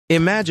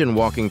Imagine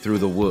walking through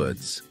the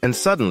woods, and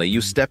suddenly you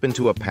step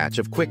into a patch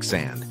of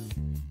quicksand.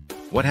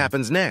 What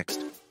happens next?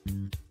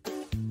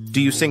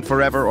 Do you sink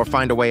forever or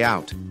find a way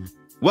out?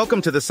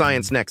 Welcome to the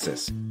Science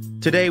Nexus.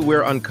 Today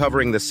we're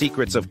uncovering the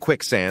secrets of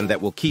quicksand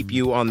that will keep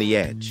you on the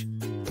edge.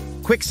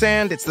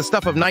 Quicksand, it's the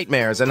stuff of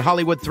nightmares and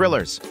Hollywood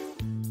thrillers.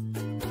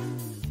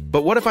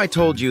 But what if I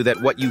told you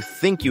that what you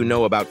think you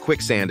know about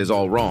quicksand is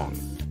all wrong?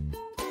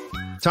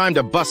 Time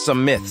to bust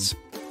some myths.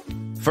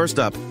 First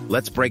up,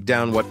 let's break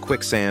down what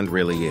quicksand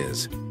really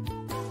is.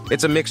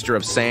 It's a mixture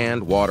of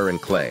sand, water,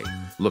 and clay.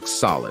 Looks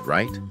solid,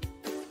 right?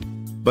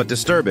 But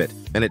disturb it,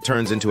 and it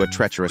turns into a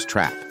treacherous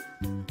trap.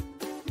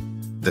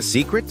 The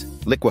secret?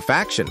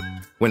 Liquefaction.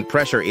 When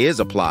pressure is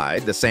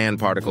applied, the sand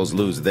particles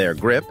lose their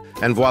grip,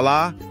 and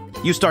voila,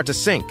 you start to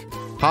sink.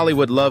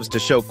 Hollywood loves to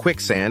show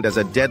quicksand as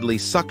a deadly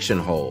suction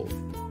hole.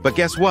 But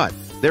guess what?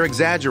 They're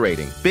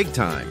exaggerating, big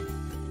time.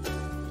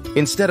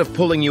 Instead of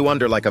pulling you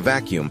under like a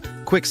vacuum,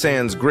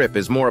 quicksand's grip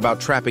is more about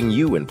trapping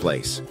you in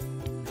place.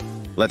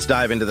 Let's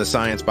dive into the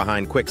science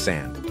behind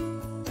quicksand.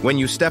 When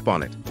you step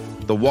on it,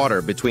 the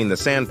water between the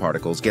sand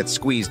particles gets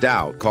squeezed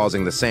out,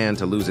 causing the sand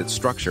to lose its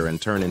structure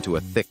and turn into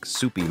a thick,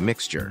 soupy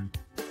mixture.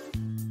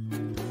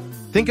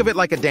 Think of it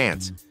like a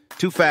dance.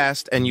 Too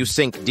fast and you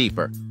sink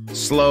deeper.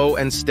 Slow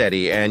and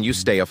steady and you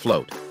stay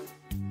afloat.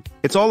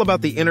 It's all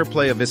about the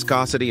interplay of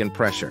viscosity and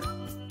pressure.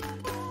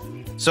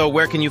 So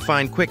where can you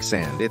find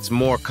quicksand? It's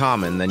more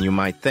common than you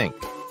might think.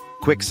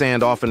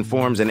 Quicksand often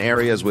forms in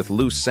areas with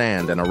loose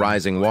sand and a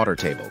rising water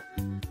table.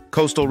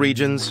 Coastal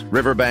regions,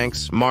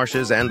 riverbanks,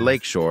 marshes, and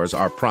lake shores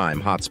are prime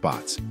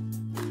hotspots.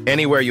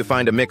 Anywhere you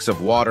find a mix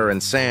of water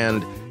and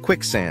sand,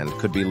 quicksand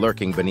could be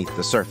lurking beneath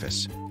the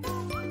surface.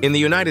 In the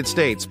United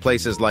States,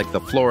 places like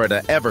the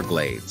Florida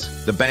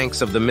Everglades, the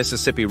banks of the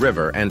Mississippi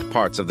River, and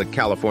parts of the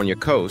California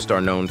coast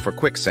are known for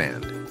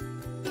quicksand.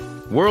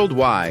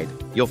 Worldwide,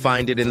 you'll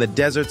find it in the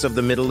deserts of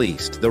the Middle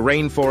East, the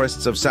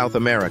rainforests of South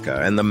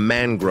America, and the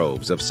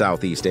mangroves of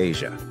Southeast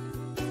Asia.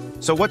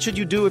 So what should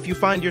you do if you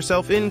find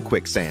yourself in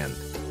quicksand?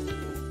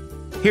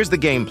 Here's the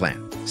game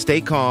plan. Stay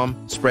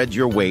calm, spread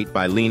your weight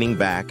by leaning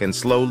back, and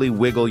slowly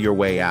wiggle your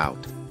way out.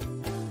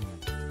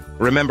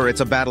 Remember, it's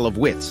a battle of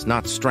wits,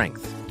 not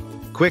strength.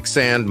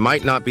 Quicksand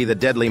might not be the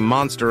deadly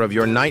monster of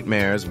your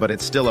nightmares, but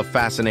it's still a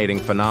fascinating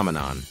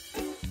phenomenon.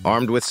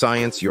 Armed with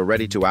science, you're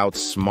ready to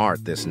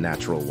outsmart this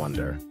natural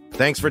wonder.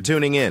 Thanks for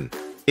tuning in.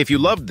 If you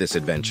loved this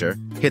adventure,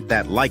 hit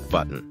that like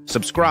button,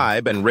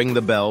 subscribe, and ring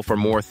the bell for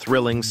more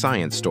thrilling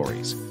science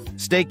stories.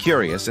 Stay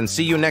curious and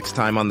see you next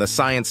time on the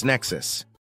Science Nexus.